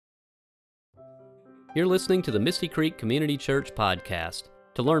You're listening to the Misty Creek Community Church podcast.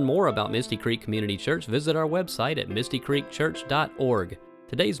 To learn more about Misty Creek Community Church, visit our website at mistycreekchurch.org.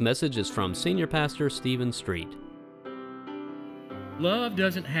 Today's message is from Senior Pastor Stephen Street. Love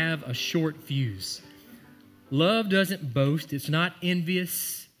doesn't have a short fuse. Love doesn't boast. It's not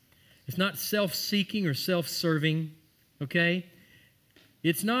envious. It's not self-seeking or self-serving, okay?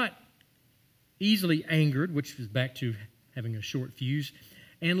 It's not easily angered, which is back to having a short fuse.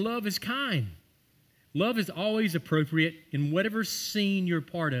 And love is kind. Love is always appropriate in whatever scene you're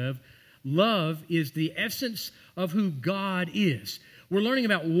part of. Love is the essence of who God is. We're learning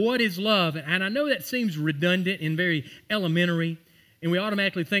about what is love, and I know that seems redundant and very elementary, and we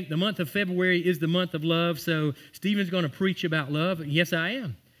automatically think the month of February is the month of love, so Stephen's going to preach about love. Yes, I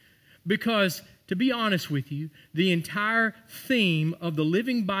am. Because, to be honest with you, the entire theme of the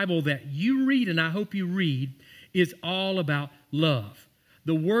Living Bible that you read, and I hope you read, is all about love.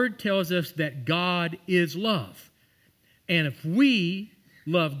 The Word tells us that God is love. And if we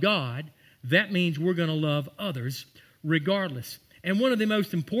love God, that means we're going to love others regardless. And one of the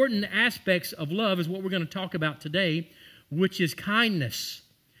most important aspects of love is what we're going to talk about today, which is kindness.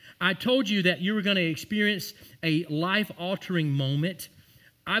 I told you that you were going to experience a life-altering moment.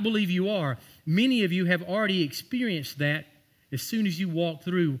 I believe you are. Many of you have already experienced that as soon as you walked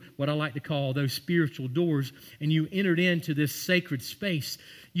through what I like to call those spiritual doors and you entered into this sacred space.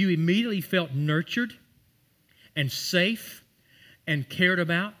 You immediately felt nurtured and safe and cared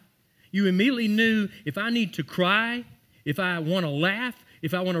about. You immediately knew if I need to cry, if I want to laugh,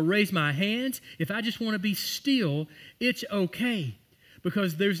 if I want to raise my hands, if I just want to be still, it's okay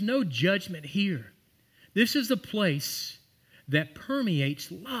because there's no judgment here. This is a place that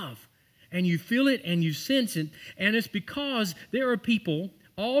permeates love. And you feel it and you sense it. And it's because there are people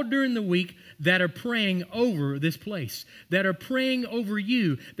all during the week that are praying over this place, that are praying over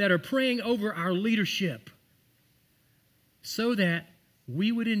you, that are praying over our leadership, so that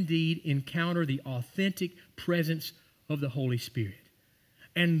we would indeed encounter the authentic presence of the Holy Spirit.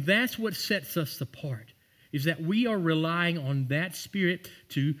 And that's what sets us apart, is that we are relying on that Spirit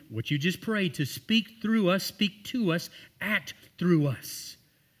to, what you just prayed, to speak through us, speak to us, act through us.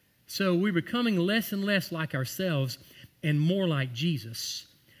 So we're becoming less and less like ourselves and more like Jesus,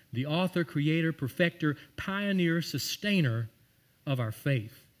 the author, creator, perfecter, pioneer, sustainer of our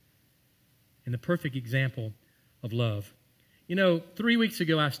faith, and the perfect example of love. You know, 3 weeks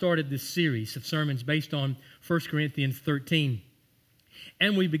ago I started this series of sermons based on 1 Corinthians 13,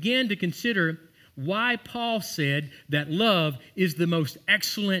 and we began to consider why Paul said that love is the most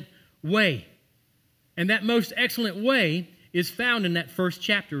excellent way. And that most excellent way is found in that first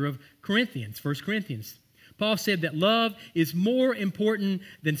chapter of Corinthians, 1 Corinthians. Paul said that love is more important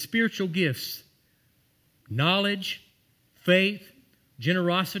than spiritual gifts, knowledge, faith,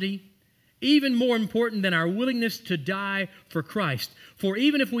 generosity, even more important than our willingness to die for Christ. For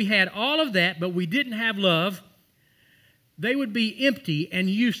even if we had all of that, but we didn't have love, they would be empty and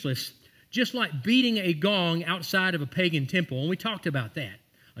useless, just like beating a gong outside of a pagan temple. And we talked about that,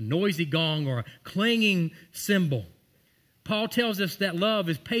 a noisy gong or a clanging cymbal. Paul tells us that love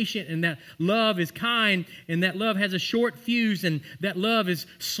is patient and that love is kind and that love has a short fuse and that love is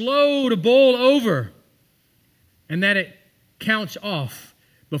slow to boil over and that it counts off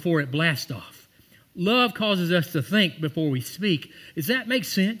before it blasts off. Love causes us to think before we speak. Does that make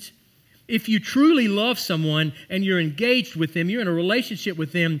sense? If you truly love someone and you're engaged with them, you're in a relationship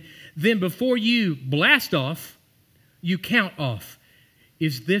with them, then before you blast off, you count off.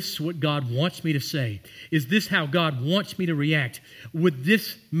 Is this what God wants me to say? Is this how God wants me to react? Would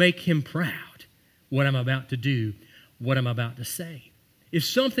this make him proud, what I'm about to do, what I'm about to say? It's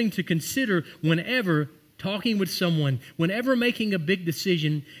something to consider whenever talking with someone, whenever making a big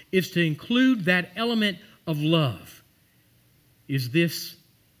decision, is to include that element of love. Is this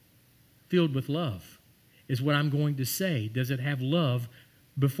filled with love? Is what I'm going to say, does it have love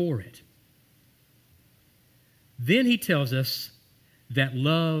before it? Then he tells us that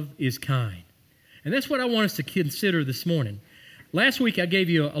love is kind. And that's what I want us to consider this morning. Last week I gave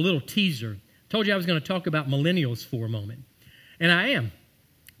you a little teaser. Told you I was going to talk about millennials for a moment. And I am.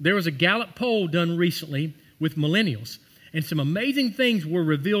 There was a Gallup poll done recently with millennials. And some amazing things were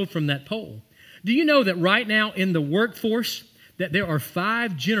revealed from that poll. Do you know that right now in the workforce, that there are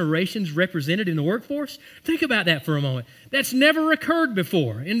 5 generations represented in the workforce? Think about that for a moment. That's never occurred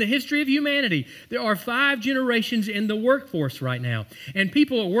before in the history of humanity. There are 5 generations in the workforce right now. And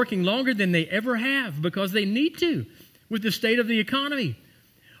people are working longer than they ever have because they need to with the state of the economy.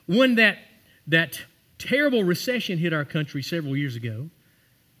 When that terrible recession hit our country several years ago,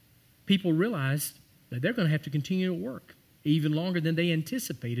 people realized that they're going to have to continue to work. even longer than they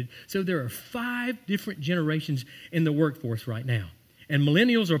anticipated. So there are 5 different generations in the workforce right now. And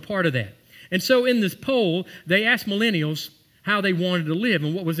millennials are part of that. And so in this poll, they asked millennials how they wanted to live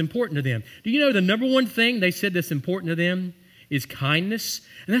and what was important to them. Do you know the number one thing they said that's important to them is kindness?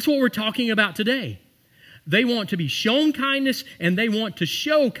 And that's what we're talking about today. They want to be shown kindness and they want to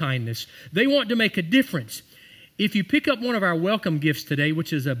show kindness. They want to make a difference. If you pick up one of our welcome gifts today,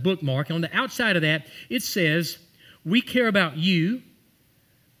 which is a bookmark, on the outside of that, it says, "We care about you,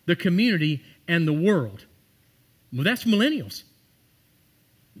 the community, and the world." Well, that's millennials.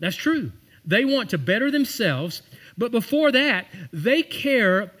 That's true. They want to better themselves, but before that, they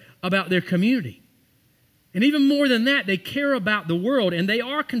care about their community. And even more than that, they care about the world, and they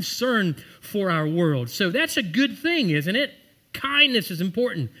are concerned for our world. So that's a good thing, isn't it? Kindness is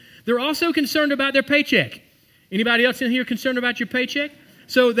important. They're also concerned about their paycheck. Anybody else in here concerned about your paycheck?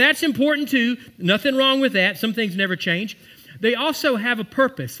 So that's important too. Nothing wrong with that. Some things never change. They also have a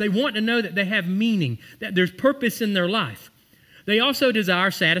purpose. They want to know that they have meaning, that there's purpose in their life. They also desire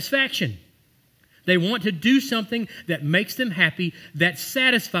satisfaction. They want to do something that makes them happy, that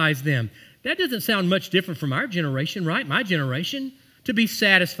satisfies them. That doesn't sound much different from our generation, right? My generation, to be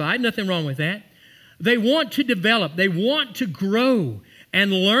satisfied. Nothing wrong with that. They want to develop. They want to grow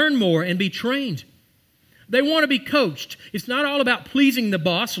and learn more and be trained. They want to be coached. It's not all about pleasing the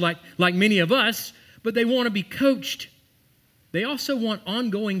boss like many of us, but they want to be coached. They also want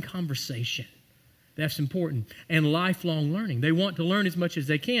ongoing conversation. That's important. And lifelong learning. They want to learn as much as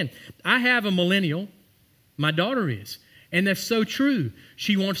they can. I have a millennial. My daughter is. And that's so true.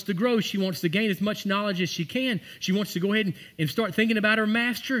 She wants to grow. She wants to gain as much knowledge as she can. She wants to go ahead and start thinking about her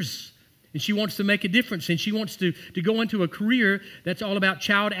master's. And she wants to make a difference. And she wants to go into a career that's all about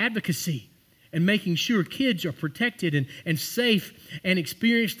child advocacy and making sure kids are protected and safe and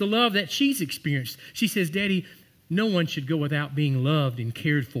experience the love that she's experienced. She says, "Daddy, no one should go without being loved and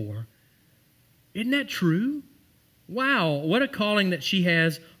cared for." Isn't that true? Wow, what a calling that she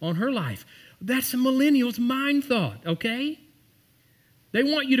has on her life. That's a millennial's mind thought, okay? They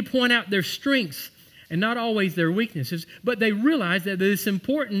want you to point out their strengths and not always their weaknesses, but they realize that it's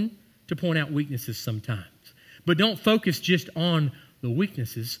important to point out weaknesses sometimes. But don't focus just on the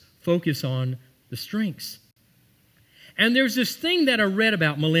weaknesses, focus on the strengths. And there's this thing that I read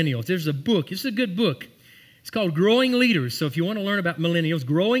about millennials. There's a book, it's a good book. It's called Growing Leaders. So if you want to learn about millennials,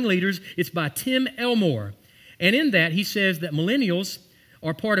 Growing Leaders, it's by Tim Elmore. And in that, he says that millennials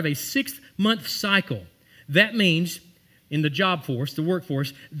are part of a 6-month cycle. That means in the job force, the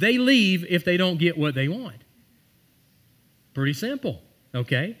workforce, they leave if they don't get what they want. Pretty simple,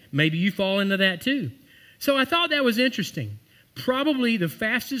 okay? Maybe you fall into that too. So I thought that was interesting. Probably the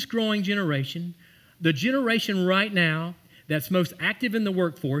fastest growing generation, the generation right now that's most active in the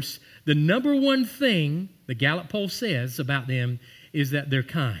workforce, the number one thing the Gallup poll says about them is that they're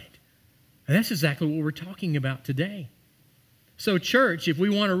kind. And that's exactly what we're talking about today. So church, if we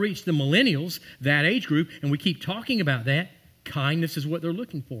want to reach the millennials, that age group, and we keep talking about that, kindness is what they're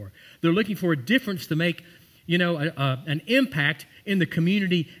looking for. They're looking for a difference to make, an impact in the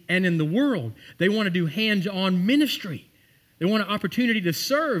community and in the world. They want to do hands-on ministry. They want an opportunity to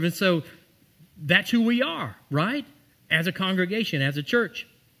serve. And so that's who we are, right? As a congregation, as a church.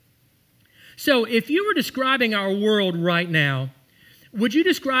 So if you were describing our world right now, would you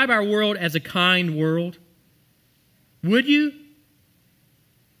describe our world as a kind world? Would you?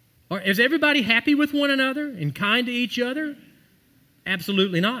 Or is everybody happy with one another and kind to each other?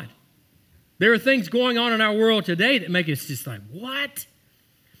 Absolutely not. There are things going on in our world today that make us just like, what?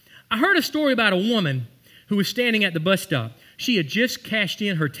 I heard a story about a woman who was standing at the bus stop. She had just cashed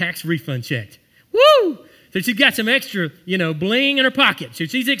in her tax refund check. Woo! So she's got some extra, bling in her pocket. So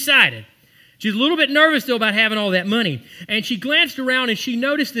she's excited. She's a little bit nervous, though, about having all that money. And she glanced around and she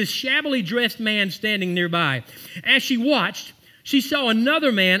noticed this shabbily dressed man standing nearby. As she watched, she saw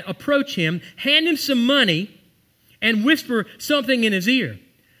another man approach him, hand him some money, and whisper something in his ear.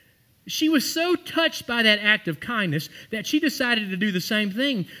 She was so touched by that act of kindness that she decided to do the same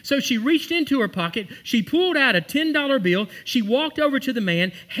thing. So she reached into her pocket, she pulled out a $10 bill, she walked over to the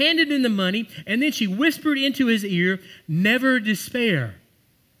man, handed him the money, and then she whispered into his ear, "Never despair.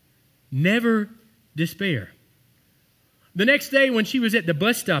 Never despair." The next day when she was at the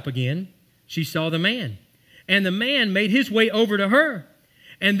bus stop again, she saw the man. And the man made his way over to her.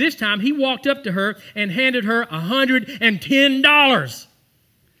 And this time he walked up to her and handed her $110.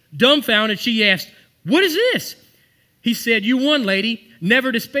 Dumbfounded, she asked, "What is this?" He said, "You won, lady. Never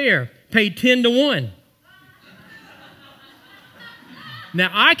despair. Paid 10 to 1.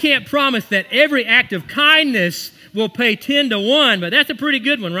 Now, I can't promise that every act of kindness will pay 10 to 1, but that's a pretty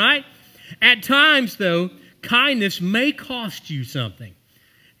good one, right? At times, though, kindness may cost you something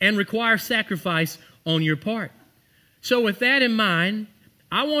and require sacrifice on your part. So with that in mind,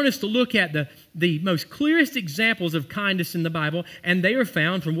 I want us to look at the most clearest examples of kindness in the Bible, and they are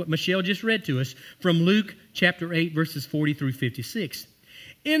found from what Michelle just read to us from Luke chapter 8, verses 40 through 56.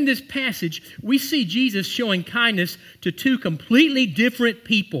 In this passage, we see Jesus showing kindness to two completely different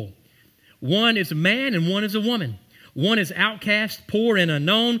people. One is a man and one is a woman. One is outcast, poor, and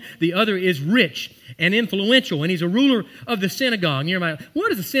unknown. The other is rich and influential, and he's a ruler of the synagogue. And you're like,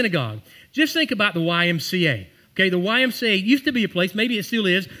 what is a synagogue? Just think about the YMCA. Okay, the YMCA used to be a place, maybe it still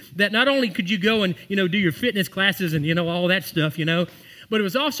is, that not only could you go and, do your fitness classes and, all that stuff, but it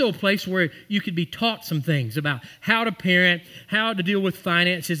was also a place where you could be taught some things about how to parent, how to deal with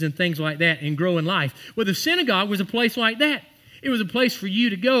finances and things like that and grow in life. Well, the synagogue was a place like that. It was a place for you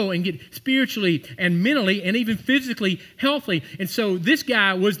to go and get spiritually and mentally and even physically healthy. And so this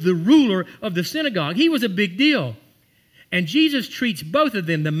guy was the ruler of the synagogue. He was a big deal. And Jesus treats both of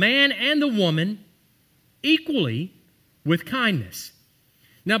them, the man and the woman, equally with kindness.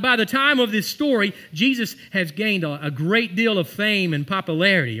 Now, by the time of this story, Jesus has gained a great deal of fame and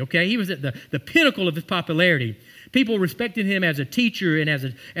popularity, okay? He was at the pinnacle of his popularity. People respected him as a teacher and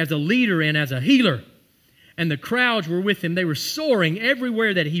as a leader and as a healer. And the crowds were with him. They were soaring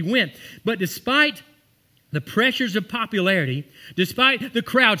everywhere that he went. But despite the pressures of popularity, despite the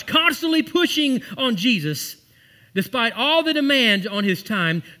crowds constantly pushing on Jesus, despite all the demands on his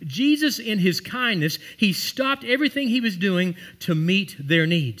time, Jesus, in his kindness, he stopped everything he was doing to meet their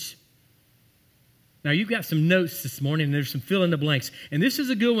needs. Now, you've got some notes this morning, and there's some fill in the blanks. And this is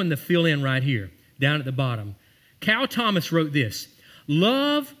a good one to fill in right here, down at the bottom. Cal Thomas wrote this: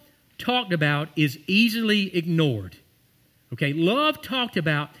 love talked about is easily ignored. Okay, love talked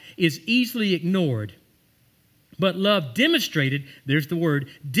about is easily ignored. But love demonstrated, there's the word,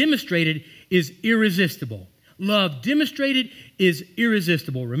 demonstrated is irresistible. Love demonstrated is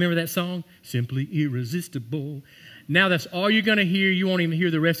irresistible. Remember that song? Simply irresistible. Now that's all you're going to hear. You won't even hear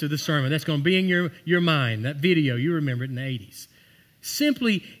the rest of the sermon. That's going to be in your mind. That video, you remember it in the 80s.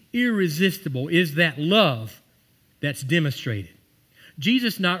 Simply irresistible is that love that's demonstrated.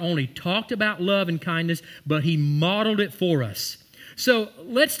 Jesus not only talked about love and kindness, but he modeled it for us. So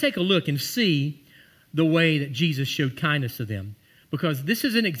let's take a look and see the way that Jesus showed kindness to them, because this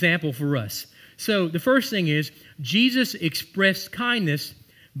is an example for us. So the first thing is, Jesus expressed kindness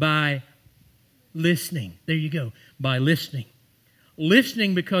by listening. There you go, by listening.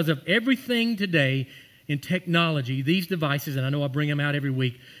 Listening because of everything today in technology, these devices, and I know I bring them out every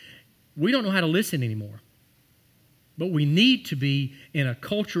week, we don't know how to listen anymore. But we need to be in a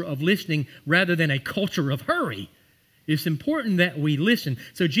culture of listening rather than a culture of hurry. It's important that we listen.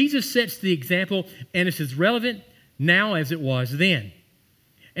 So Jesus sets the example, and it's as relevant now as it was then.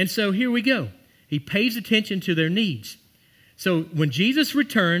 And so here we go. He pays attention to their needs. So when Jesus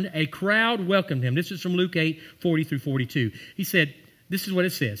returned, a crowd welcomed him. This is from Luke 8, 40 through 42. He said, this is what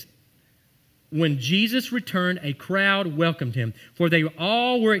it says. When Jesus returned, a crowd welcomed him, for they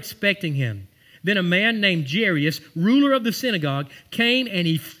all were expecting him. Then a man named Jairus, ruler of the synagogue, came and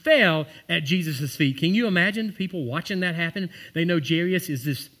he fell at Jesus' feet. Can you imagine people watching that happen? They know Jairus is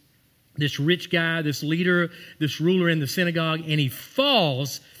this rich guy, this leader, this ruler in the synagogue, and he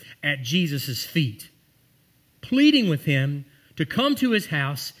falls at Jesus' feet, pleading with him to come to his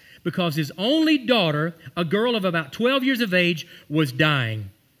house because his only daughter, a girl of about 12 years of age, was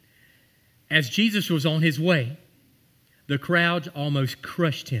dying. As Jesus was on his way, the crowds almost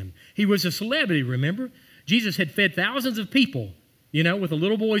crushed him. He was a celebrity, remember? Jesus had fed thousands of people, with a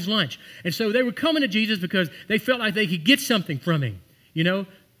little boy's lunch. And so they were coming to Jesus because they felt like they could get something from him,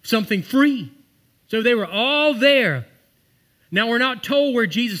 something free. So they were all there. Now, we're not told where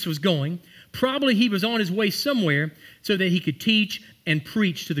Jesus was going. Probably he was on his way somewhere so that he could teach and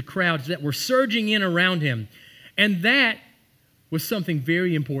preach to the crowds that were surging in around him. And that was something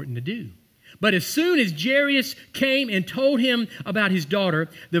very important to do. But as soon as Jairus came and told him about his daughter,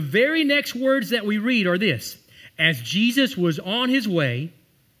 the very next words that we read are this: as Jesus was on his way,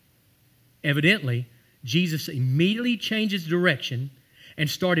 evidently, Jesus immediately changed his direction and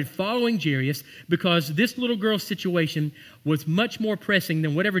started following Jairus because this little girl's situation was much more pressing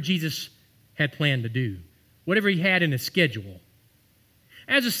than whatever Jesus had planned to do, whatever he had in his schedule.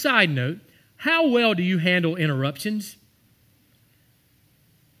 As a side note, how well do you handle interruptions?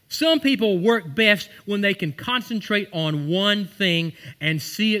 Some people work best when they can concentrate on one thing and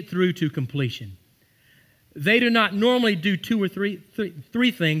see it through to completion. They do not normally do two or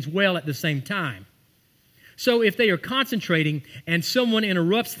three things well at the same time. So if they are concentrating and someone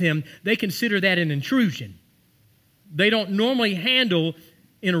interrupts them, they consider that an intrusion. They don't normally handle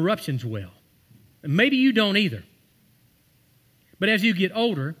interruptions well. Maybe you don't either. But as you get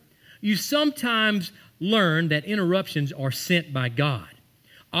older, you sometimes learn that interruptions are sent by God.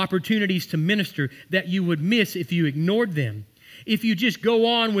 Opportunities to minister that you would miss if you ignored them. If you just go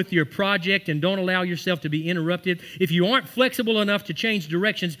on with your project and don't allow yourself to be interrupted, if you aren't flexible enough to change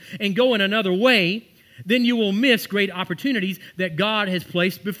directions and go in another way, then you will miss great opportunities that God has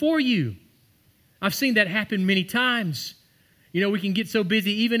placed before you. I've seen that happen many times. You know, we can get so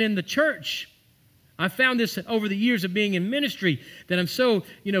busy even in the church. I found this over the years of being in ministry that I'm so,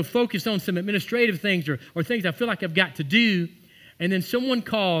 focused on some administrative things or things I feel like I've got to do, and then someone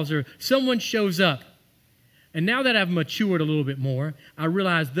calls or someone shows up. And now that I've matured a little bit more, I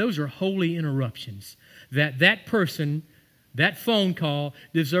realize those are holy interruptions. That person, that phone call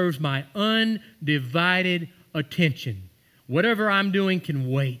deserves my undivided attention. Whatever I'm doing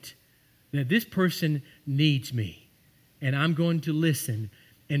can wait. That this person needs me, and I'm going to listen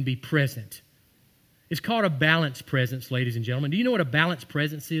and be present. It's called a balanced presence, ladies and gentlemen. Do you know what a balanced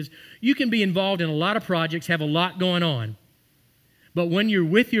presence is? You can be involved in a lot of projects, have a lot going on. But when you're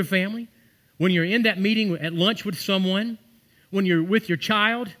with your family, when you're in that meeting at lunch with someone, when you're with your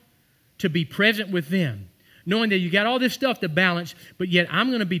child, to be present with them, knowing that you got all this stuff to balance, but yet I'm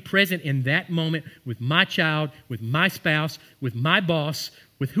going to be present in that moment with my child, with my spouse, with my boss,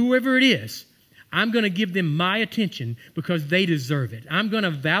 with whoever it is. I'm going to give them my attention because they deserve it. I'm going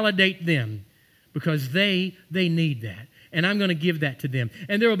to validate them because they need that. And I'm going to give that to them.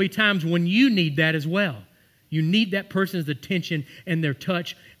 And there will be times when you need that as well. You need that person's attention and their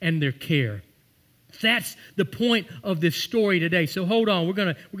touch and their care. That's the point of this story today. So hold on, we're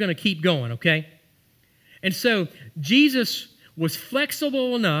going to keep going, okay? And so Jesus was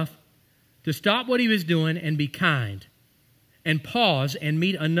flexible enough to stop what he was doing and be kind and pause and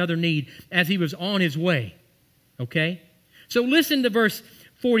meet another need as he was on his way, okay? So listen to verse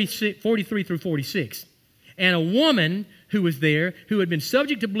 43 through 46. And a woman who was there, who had been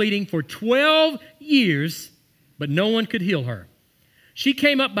subject to bleeding for 12 years, but no one could heal her. She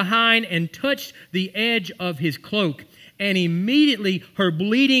came up behind and touched the edge of his cloak, and immediately her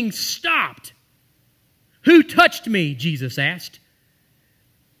bleeding stopped. Who touched me? Jesus asked.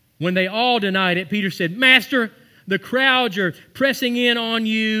 When they all denied it, Peter said, Master, the crowds are pressing in on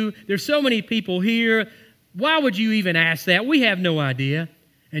you. There's so many people here. Why would you even ask that? We have no idea.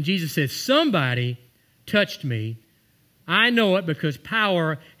 And Jesus says, somebody touched me. I know it because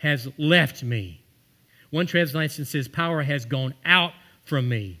power has left me. One translation says, power has gone out from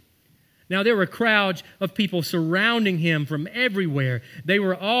me. Now, there were crowds of people surrounding him from everywhere. They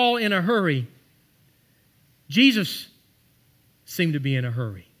were all in a hurry. Jesus seemed to be in a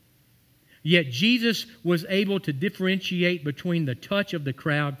hurry. Yet Jesus was able to differentiate between the touch of the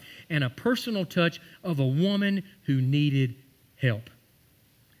crowd and a personal touch of a woman who needed help.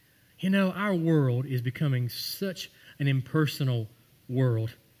 You know, our world is becoming such an impersonal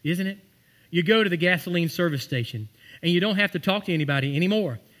world, isn't it? You go to the gasoline service station and you don't have to talk to anybody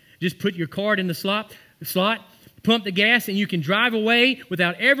anymore. Just put your card in the slot, pump the gas, and you can drive away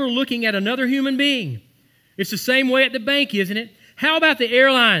without ever looking at another human being. It's the same way at the bank, isn't it? How about the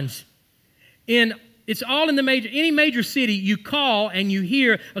airlines? It's all in any major city, you call and you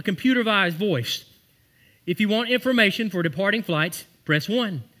hear a computerized voice. If you want information for departing flights, press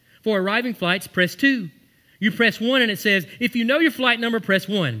 1. For arriving flights, press 2. You press 1 and it says, if you know your flight number, press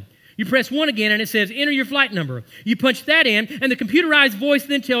 1. You press 1 again and it says, enter your flight number. You punch that in and the computerized voice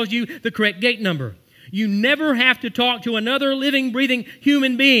then tells you the correct gate number. You never have to talk to another living, breathing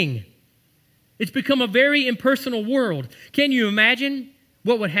human being. It's become a very impersonal world. Can you imagine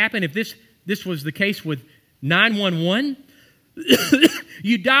what would happen if this was the case with 911?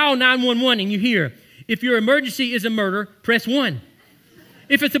 You dial 911 and you hear, if your emergency is a murder, press 1.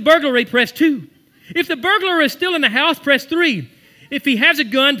 If it's a burglary, press 2. If the burglar is still in the house, press 3. If he has a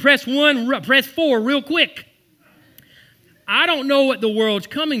gun, press 1, press 4 real quick. I don't know what the world's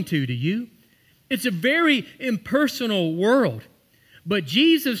coming to, do you? It's a very impersonal world. But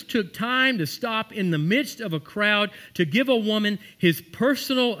Jesus took time to stop in the midst of a crowd to give a woman his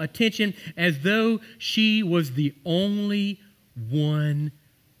personal attention as though she was the only one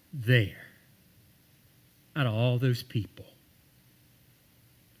there out of all those people.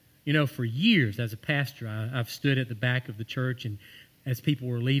 You know, for years as a pastor, I've stood at the back of the church and as people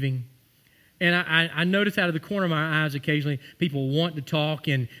were leaving. And I notice out of the corner of my eyes occasionally people want to talk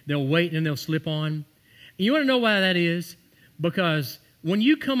and they'll wait and then they'll slip on. And you want to know why that is? Because when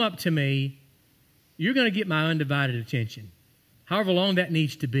you come up to me, you're going to get my undivided attention, however long that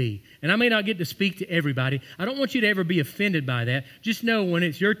needs to be. And I may not get to speak to everybody. I don't want you to ever be offended by that. Just know when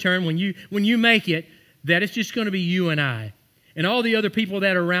it's your turn, when you make it, that it's just going to be you and I. And all the other people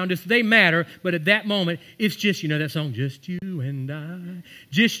that are around us, they matter, but at that moment, it's just, you know that song, Just You and I.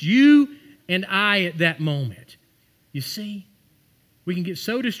 Just you and I at that moment. You see, we can get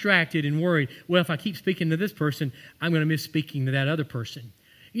so distracted and worried, well, if I keep speaking to this person, I'm going to miss speaking to that other person.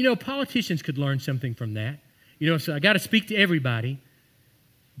 You know, politicians could learn something from that. You know, so I got to speak to everybody,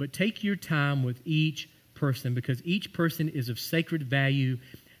 but take your time with each person because each person is of sacred value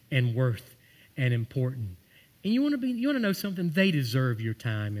and worth and important. And you want to know something? They deserve your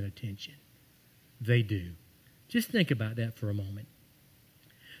time and attention. They do. Just think about that for a moment.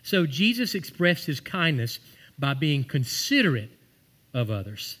 So Jesus expressed his kindness by being considerate of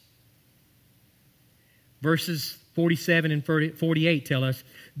others. Verses 47 and 48 tell us,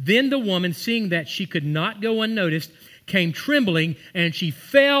 Then the woman, seeing that she could not go unnoticed, came trembling, and she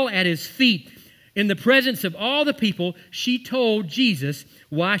fell at his feet. In the presence of all the people, she told Jesus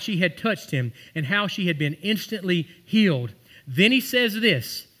why she had touched him and how she had been instantly healed. Then he says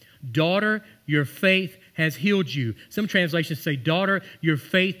this, Daughter, your faith has healed you. Some translations say, Daughter, your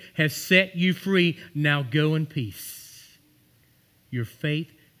faith has set you free. Now go in peace. Your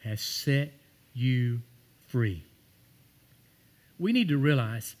faith has set you free. We need to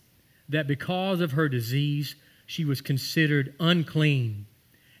realize that because of her disease, she was considered unclean,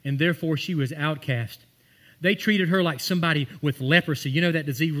 and therefore she was outcast. They treated her like somebody with leprosy. You know that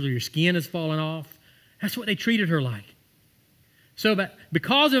disease where your skin is falling off? That's what they treated her like. So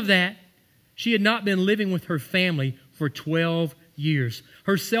because of that, she had not been living with her family for 12 years.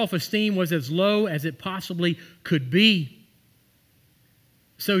 Her self-esteem was as low as it possibly could be.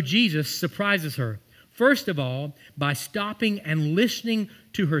 So Jesus surprises her, first of all, by stopping and listening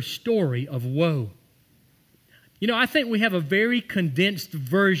to her story of woe. You know, I think we have a very condensed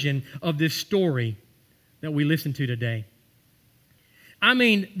version of this story that we listen to today. I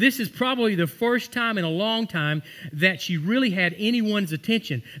mean, this is probably the first time in a long time that she really had anyone's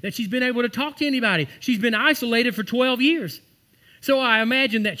attention, that she's been able to talk to anybody. She's been isolated for 12 years. So I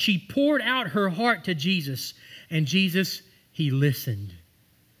imagine that she poured out her heart to Jesus, and Jesus, he listened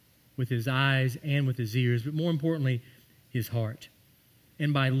with his eyes and with his ears, but more importantly, his heart.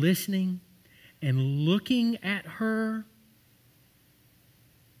 And by listening and looking at her,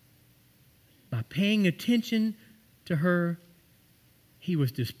 by paying attention to her, he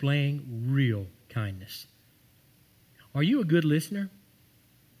was displaying real kindness. Are you a good listener?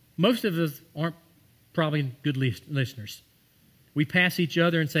 Most of us aren't probably good listeners. We pass each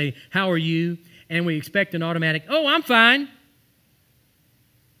other and say, how are you? And we expect an automatic, oh, I'm fine.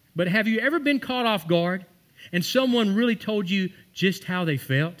 But have you ever been caught off guard and someone really told you just how they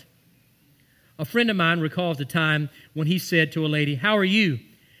felt? A friend of mine recalls a time when he said to a lady, how are you?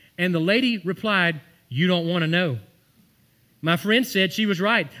 And the lady replied, you don't want to know. My friend said she was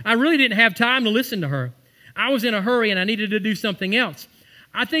right. I really didn't have time to listen to her. I was in a hurry and I needed to do something else.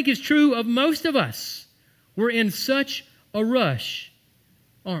 I think it's true of most of us. We're in such a rush,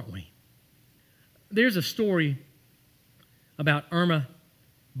 aren't we? There's a story about Irma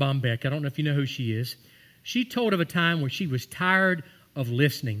Bombeck. I don't know if you know who she is. She told of a time where she was tired of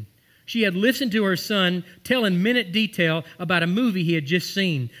listening. She had listened to her son tell in minute detail about a movie he had just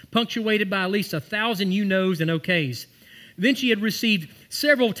seen, punctuated by at least 1,000 you-knows and okays. Then she had received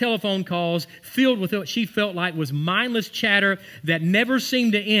several telephone calls filled with what she felt like was mindless chatter that never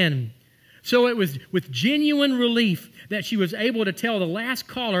seemed to end. So it was with genuine relief that she was able to tell the last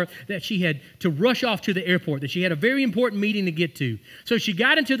caller that she had to rush off to the airport, that she had a very important meeting to get to. So she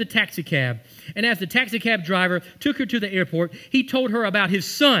got into the taxi cab, and as the taxi cab driver took her to the airport, he told her about his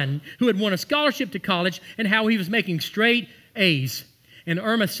son who had won a scholarship to college and how he was making straight A's. And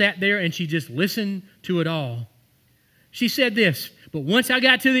Irma sat there and she just listened to it all. She said this, but once I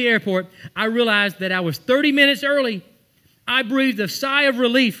got to the airport, I realized that I was 30 minutes early. I breathed a sigh of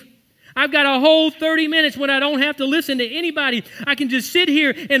relief. I've got a whole 30 minutes when I don't have to listen to anybody. I can just sit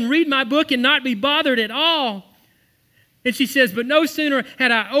here and read my book and not be bothered at all. And she says, but no sooner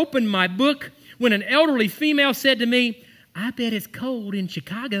had I opened my book when an elderly female said to me, I bet it's cold in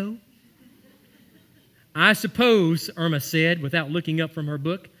Chicago. I suppose, Irma said, without looking up from her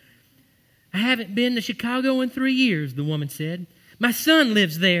book. I haven't been to Chicago in 3 years, the woman said. My son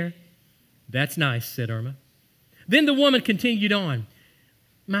lives there. That's nice, said Irma. Then the woman continued on.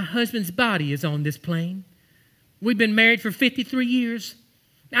 My husband's body is on this plane. We've been married for 53 years.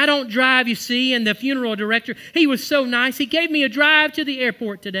 I don't drive, you see, and the funeral director, he was so nice. He gave me a drive to the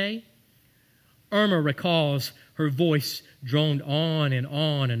airport today. Irma recalls her voice droned on and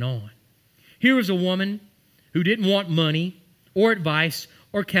on and on. Here was a woman who didn't want money or advice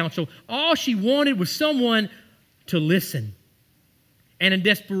or counsel. All she wanted was someone to listen. And in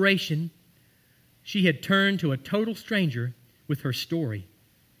desperation, she had turned to a total stranger with her story.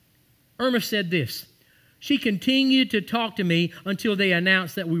 Irma said this: "She continued to talk to me until they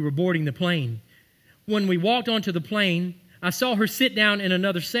announced that we were boarding the plane. When we walked onto the plane, I saw her sit down in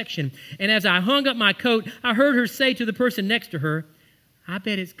another section, and as I hung up my coat, I heard her say to the person next to her, 'I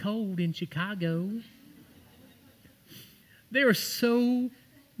bet it's cold in Chicago.'" There are so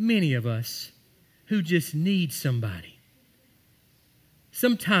many of us who just need somebody,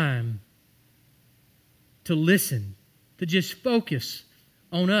 some time to listen, to just focus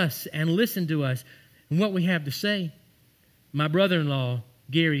on us and listen to us and what we have to say. My brother-in-law,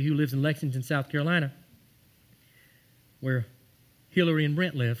 Gary, who lives in Lexington, South Carolina, where Hillary and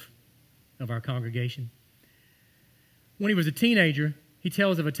Brent live, of our congregation. When he was a teenager, he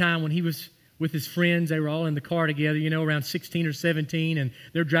tells of a time when he was with his friends. They were all in the car together, around 16 or 17, and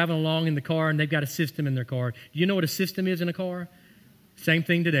they're driving along in the car, and they've got a system in their car. Do you know what a system is in a car? Same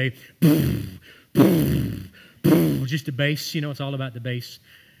thing today. Just the bass, it's all about the bass,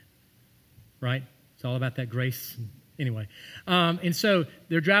 right? It's all about that grace. Anyway, and so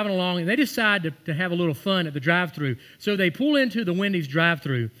they're driving along, and they decide to have a little fun at the drive-thru. So they pull into the Wendy's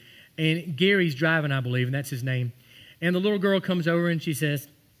drive-thru, and Gary's driving, I believe, and that's his name. And the little girl comes over, and she says,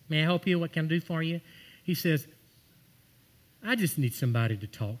 "May I help you? What can I do for you?" He says, "I just need somebody to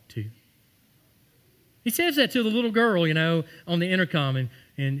talk to." He says that to the little girl, on the intercom,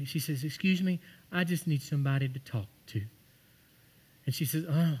 and she says, "Excuse me, I just need somebody to talk to." And she says,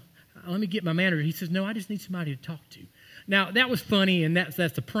 "Oh, let me get my manager." He says, "No, I just need somebody to talk to." Now, that was funny, and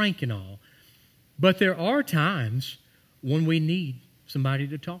that's a prank and all. But there are times when we need somebody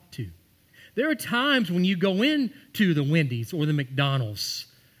to talk to. There are times when you go into the Wendy's or the McDonald's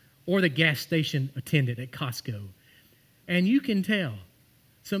or the gas station attendant at Costco, and you can tell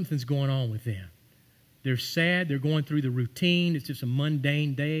something's going on with them. They're sad. They're going through the routine. It's just a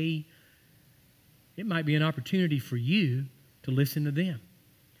mundane day. It might be an opportunity for you to listen to them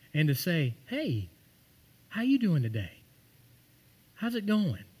and to say, "Hey, how you doing today? How's it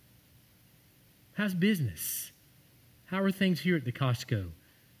going? How's business? How are things here at the Costco?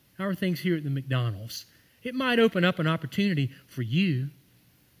 How are things here at the McDonald's?" It might open up an opportunity for you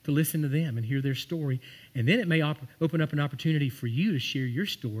to listen to them and hear their story. And then it may open up an opportunity for you to share your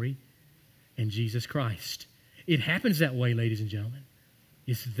story in Jesus Christ. It happens that way, ladies and gentlemen.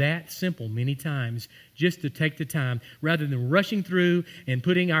 It's that simple many times, just to take the time, rather than rushing through and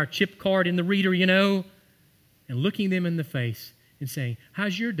putting our chip card in the reader, and looking them in the face and saying,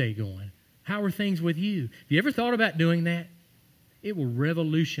 "How's your day going? How are things with you?" Have you ever thought about doing that? It will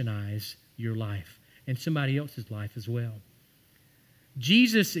revolutionize your life and somebody else's life as well.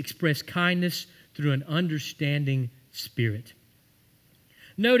 Jesus expressed kindness through an understanding spirit.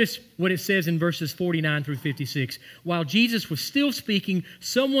 Notice what it says in verses 49 through 56. While Jesus was still speaking,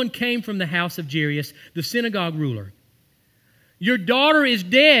 someone came from the house of Jairus, the synagogue ruler. "Your daughter is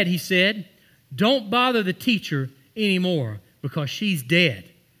dead," he said. "Don't bother the teacher anymore because she's dead."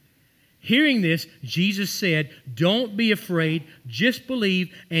 Hearing this, Jesus said, "Don't be afraid, just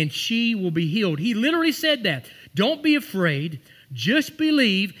believe and she will be healed." He literally said that. Don't be afraid, just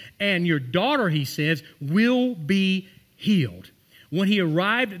believe and your daughter, he says, will be healed. When he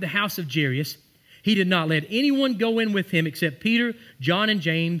arrived at the house of Jairus, he did not let anyone go in with him except Peter, John, and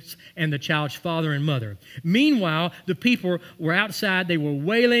James, and the child's father and mother. Meanwhile, the people were outside. They were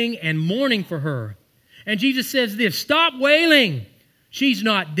wailing and mourning for her. And Jesus says this, "Stop wailing. She's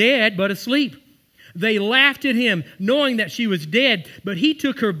not dead, but asleep." They laughed at him, knowing that she was dead, but he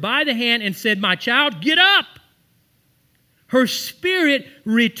took her by the hand and said, "My child, get up." Her spirit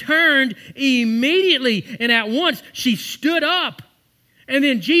returned immediately, and at once she stood up. And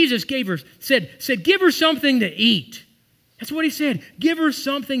then Jesus said, "Give her something to eat." That's what he said. Give her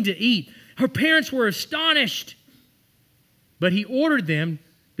something to eat. Her parents were astonished, but he ordered them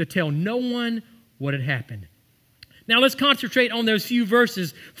to tell no one what had happened. Now let's concentrate on those few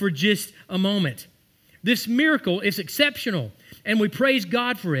verses for just a moment. This miracle is exceptional, and we praise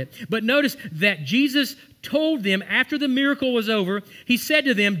God for it. But notice that Jesus told them after the miracle was over, he said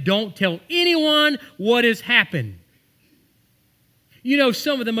to them, "Don't tell anyone what has happened."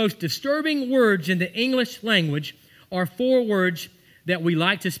 Some of the most disturbing words in the English language are 4 words that we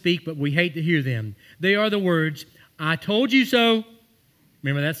like to speak, but we hate to hear them. They are the words, "I told you so."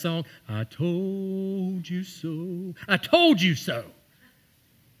 Remember that song? "I told you so." I told you so.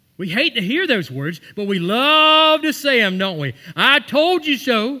 We hate to hear those words, but we love to say them, don't we? "I told you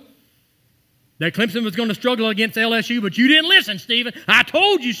so. That Clemson was going to struggle against LSU, but you didn't listen, Stephen. I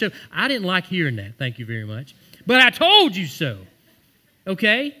told you so." I didn't like hearing that. Thank you very much. But I told you so.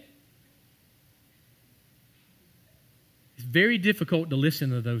 Okay? It's very difficult to listen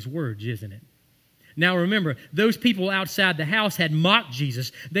to those words, isn't it? Now remember, those people outside the house had mocked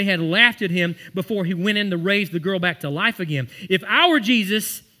Jesus. They had laughed at him before he went in to raise the girl back to life again. If I were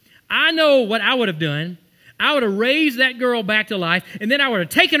Jesus, I know what I would have done. I would have raised that girl back to life, and then I would have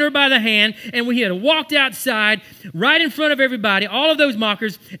taken her by the hand, and we had walked outside right in front of everybody, all of those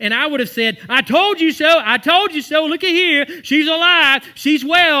mockers, and I would have said, I told you so, I told you so, look at here, she's alive, she's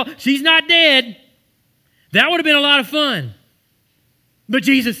well, she's not dead. That would have been a lot of fun. But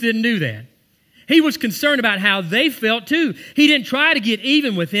Jesus didn't do that. He was concerned about how they felt too. He didn't try to get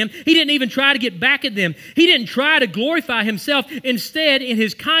even with them. He didn't even try to get back at them. He didn't try to glorify himself. Instead, in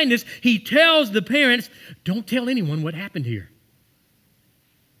his kindness, he tells the parents, don't tell anyone what happened here.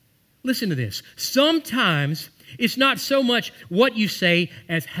 Listen to this. Sometimes it's not so much what you say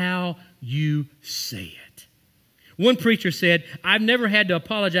as how you say it. One preacher said, I've never had to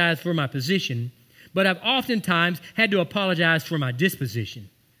apologize for my position, but I've oftentimes had to apologize for my disposition.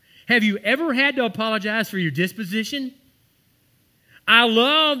 Have you ever had to apologize for your disposition? I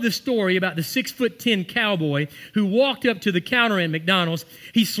love the story about the 6'10" cowboy who walked up to the counter at McDonald's.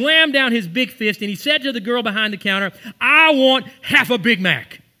 He slammed down his big fist and he said to the girl behind the counter, I want half a Big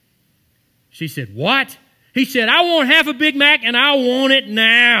Mac. She said, what? He said, I want half a Big Mac and I want it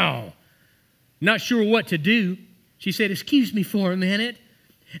now. Not sure what to do. She said, excuse me for a minute.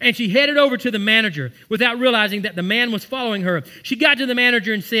 And she headed over to the manager without realizing that the man was following her. She got to the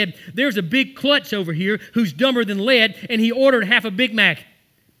manager and said, there's a big klutz over here who's dumber than lead, and he ordered half a Big Mac.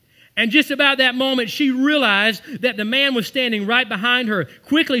 And just about that moment, she realized that the man was standing right behind her.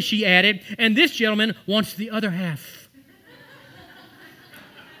 Quickly, she added, and this gentleman wants the other half.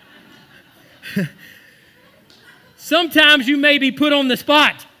 Sometimes you may be put on the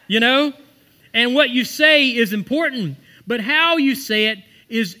spot, and what you say is important, but how you say it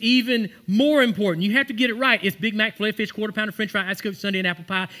is even more important. You have to get it right. It's Big Mac, filet fish, quarter pounder, French fry, ice coat sundae, and apple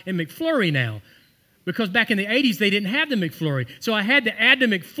pie, and McFlurry now. Because back in the 80s, they didn't have the McFlurry. So I had to add the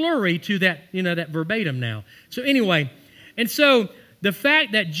McFlurry to that, that verbatim now. So anyway, and so the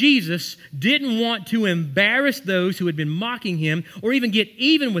fact that Jesus didn't want to embarrass those who had been mocking him or even get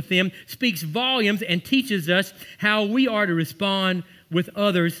even with them speaks volumes and teaches us how we are to respond with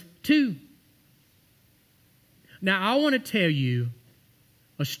others too. Now, I want to tell you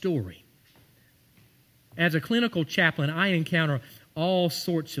a story. As a clinical chaplain, I encounter all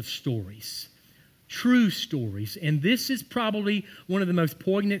sorts of stories, true stories, and this is probably one of the most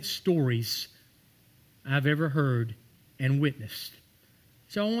poignant stories I've ever heard and witnessed.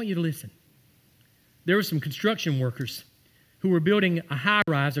 So I want you to listen. There were some construction workers who were building a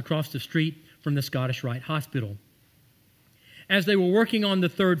high-rise across the street from the Scottish Rite Hospital. As they were working on the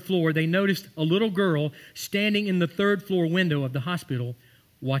third floor, they noticed a little girl standing in the third floor window of the hospital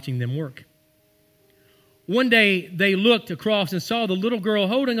watching them work. One day, they looked across and saw the little girl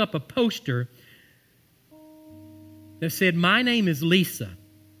holding up a poster that said, my name is Lisa.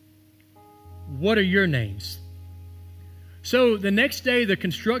 What are your names? So the next day, the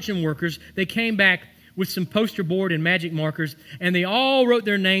construction workers, they came back with some poster board and magic markers, and they all wrote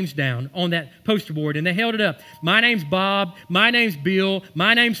their names down on that poster board, and they held it up. My name's Bob. My name's Bill.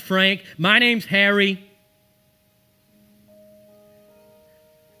 My name's Frank. My name's Harry.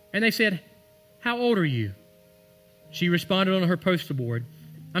 And they said, how old are you? She responded on her poster board,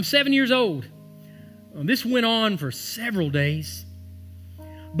 I'm 7 years old. This went on for several days.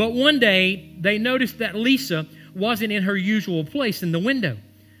 But one day, they noticed that Lisa wasn't in her usual place in the window.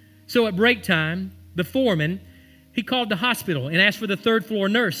 So at break time, the foreman, he called the hospital and asked for the third floor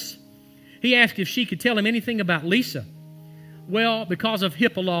nurse. He asked if she could tell him anything about Lisa. Well, because of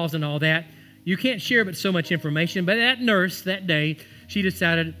HIPAA laws and all that, you can't share but so much information. But that nurse, that day, she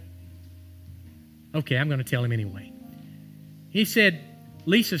decided, okay, I'm going to tell him anyway. He said,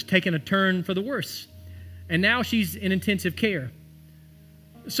 Lisa's taken a turn for the worse, and now she's in intensive care.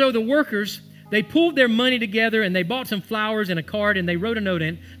 So the workers, they pulled their money together and they bought some flowers and a card and they wrote a note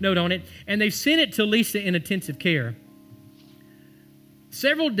on it, and they sent it to Lisa in intensive care.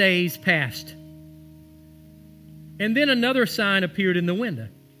 Several days passed, and then another sign appeared in the window.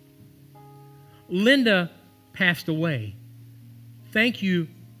 Linda passed away. Thank you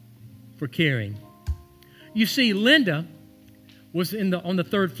for caring. You see, Linda was on the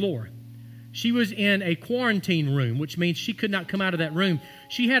third floor. She was in a quarantine room, which means she could not come out of that room.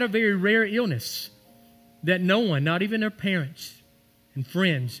 She had a very rare illness that no one, not even her parents and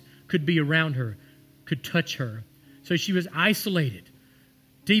friends, could be around her, could touch her. So she was isolated.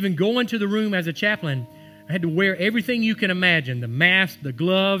 To even go into the room as a chaplain, I had to wear everything you can imagine, the mask, the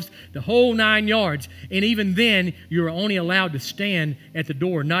gloves, the whole 9 yards. And even then, you were only allowed to stand at the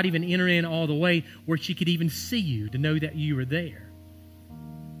door, not even enter in all the way where she could even see you to know that you were there.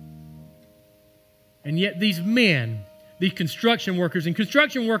 And yet these men, these construction workers, and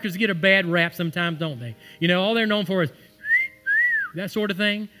construction workers get a bad rap sometimes, don't they? You know, all they're known for is that sort of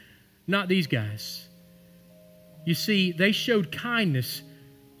thing. Not these guys. You see, they showed kindness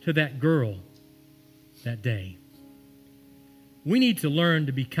to that girl that day. We need to learn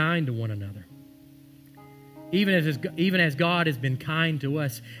to be kind to one another, even as God has been kind to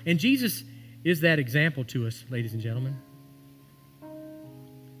us. And Jesus is that example to us, ladies and gentlemen.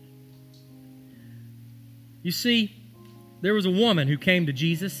 You see, there was a woman who came to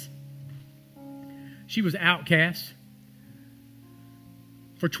Jesus. She was outcast.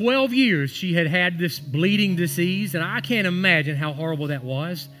 For 12 years, she had had this bleeding disease, and I can't imagine how horrible that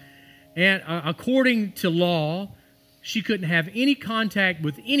was. And according to law, she couldn't have any contact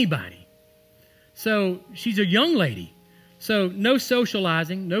with anybody. So she's a young lady. So no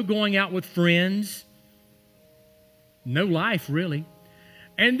socializing, no going out with friends, no life really.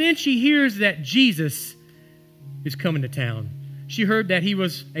 And then she hears that Jesus is coming to town. She heard that he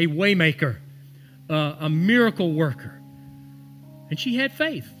was a waymaker, a miracle worker. And she had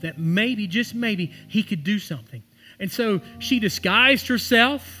faith that maybe, just maybe, he could do something. And so she disguised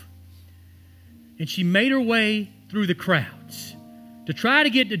herself and she made her way through the crowds to try to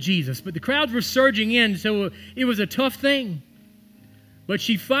get to Jesus. But the crowds were surging in, so it was a tough thing. But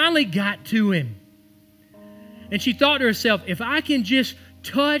she finally got to him. And she thought to herself, if I can just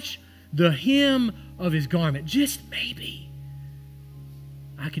touch the hem of his garment, just maybe,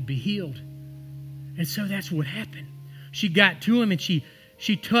 I could be healed. And so that's what happened. She got to him and she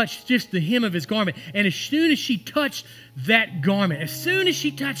touched just the hem of his garment. And as soon as she touched that garment, as soon as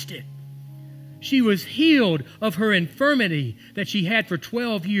she touched it, she was healed of her infirmity that she had for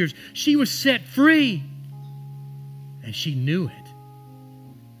 12 years. She was set free. And she knew it.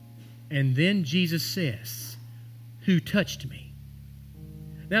 And then Jesus says, "Who touched me?"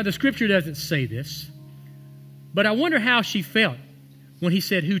 Now, the scripture doesn't say this, but I wonder how she felt when he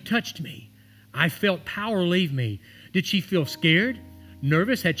said, "Who touched me?" I felt power leave me. Did she feel scared,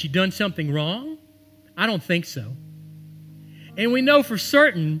 nervous? Had she done something wrong? I don't think so. And we know for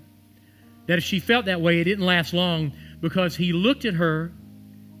certain that if she felt that way, it didn't last long, because he looked at her,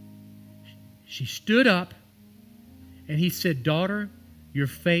 she stood up, and he said, "Daughter, your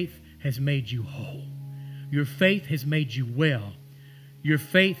faith has made you whole. Your faith has made you well. Your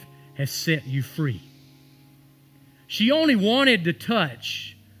faith has set you free." She only wanted to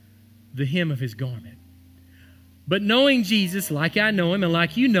touch the hem of his garment. But knowing Jesus like I know him and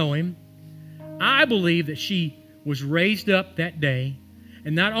like you know him, I believe that she was raised up that day,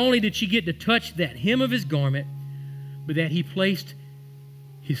 and not only did she get to touch that hem of his garment, but that he placed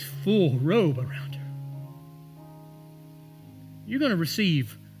his full robe around her. You're going to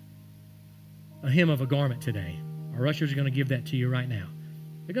receive a hem of a garment today. Our ushers are going to give that to you right now.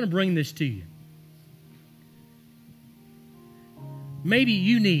 They're going to bring this to you. Maybe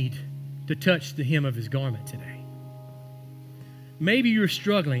you need to touch the hem of his garment today. Maybe you're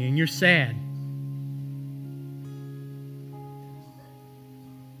struggling and you're sad.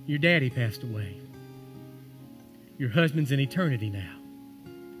 Your daddy passed away. Your husband's in eternity now.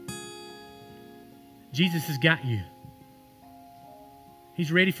 Jesus has got you.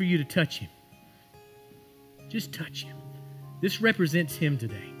 He's ready for you to touch him. Just touch him. This represents him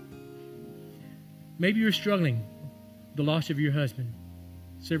today. Maybe you're struggling with the loss of your husband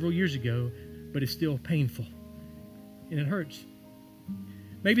several years ago, but it's still painful and it hurts.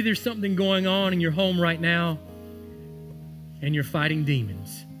 Maybe there's something going on in your home right now and you're fighting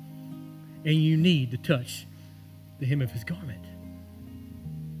demons and you need to touch the hem of his garment.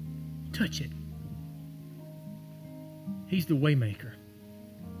 Touch it. He's the waymaker.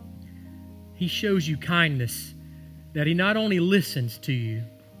 He shows you kindness, that he not only listens to you,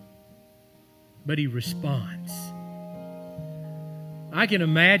 but he responds. I can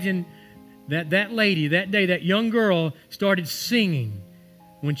imagine that lady, that day, that young girl started singing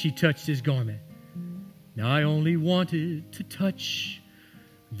when she touched his garment. Now I only wanted to touch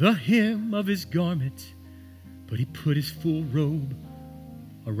the hem of his garment, but he put his full robe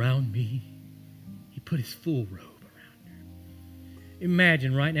around me. He put his full robe around her.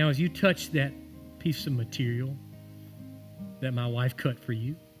 Imagine right now as you touch that piece of material that my wife cut for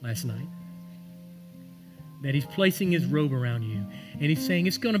you last night, that he's placing his robe around you, and he's saying,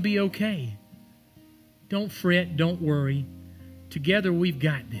 it's going to be okay. Don't fret, don't worry. Together we've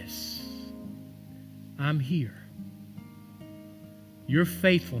got this. I'm here. Your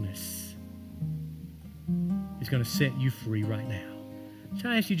faithfulness is going to set you free right now. So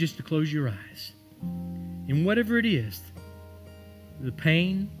I ask you just to close your eyes. And whatever it is, the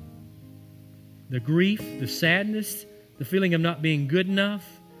pain, the grief, the sadness, the feeling of not being good enough,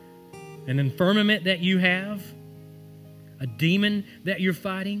 an infirmity that you have, a demon that you're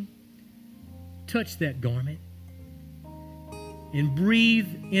fighting, touch that garment and breathe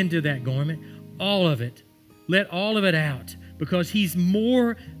into that garment, all of it. Let all of it out, because He's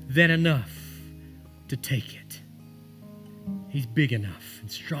more than enough to take it. He's big enough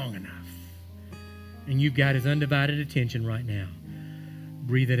and strong enough. And you've got His undivided attention right now.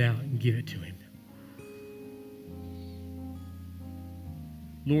 Breathe it out and give it to Him.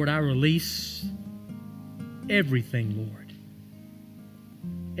 Lord, I release everything, Lord.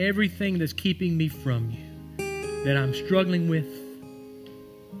 Everything that's keeping me from You, that I'm struggling with.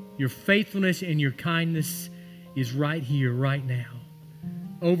 Your faithfulness and Your kindness is right here, right now,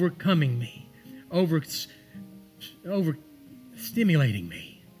 overcoming me, over stimulating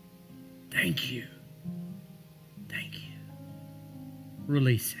me. Thank You. Thank You.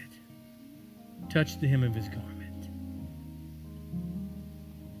 Release it. Touch the hem of His garment.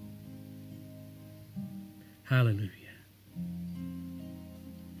 Hallelujah.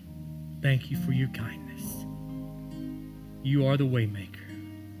 Thank You for Your kindness. You are the way maker.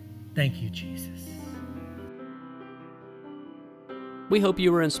 Thank You, Jesus. We hope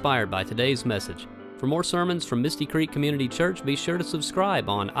you were inspired by today's message. For more sermons from Misty Creek Community Church, be sure to subscribe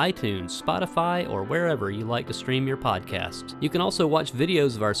on iTunes, Spotify, or wherever you like to stream your podcasts. You can also watch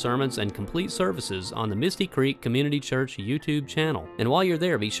videos of our sermons and complete services on the Misty Creek Community Church YouTube channel. And while you're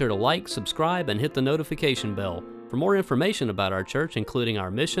there, be sure to like, subscribe, and hit the notification bell. For more information about our church, including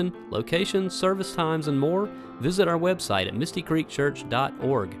our mission, location, service times, and more, visit our website at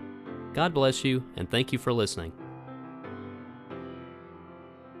mistycreekchurch.org. God bless you, and thank you for listening.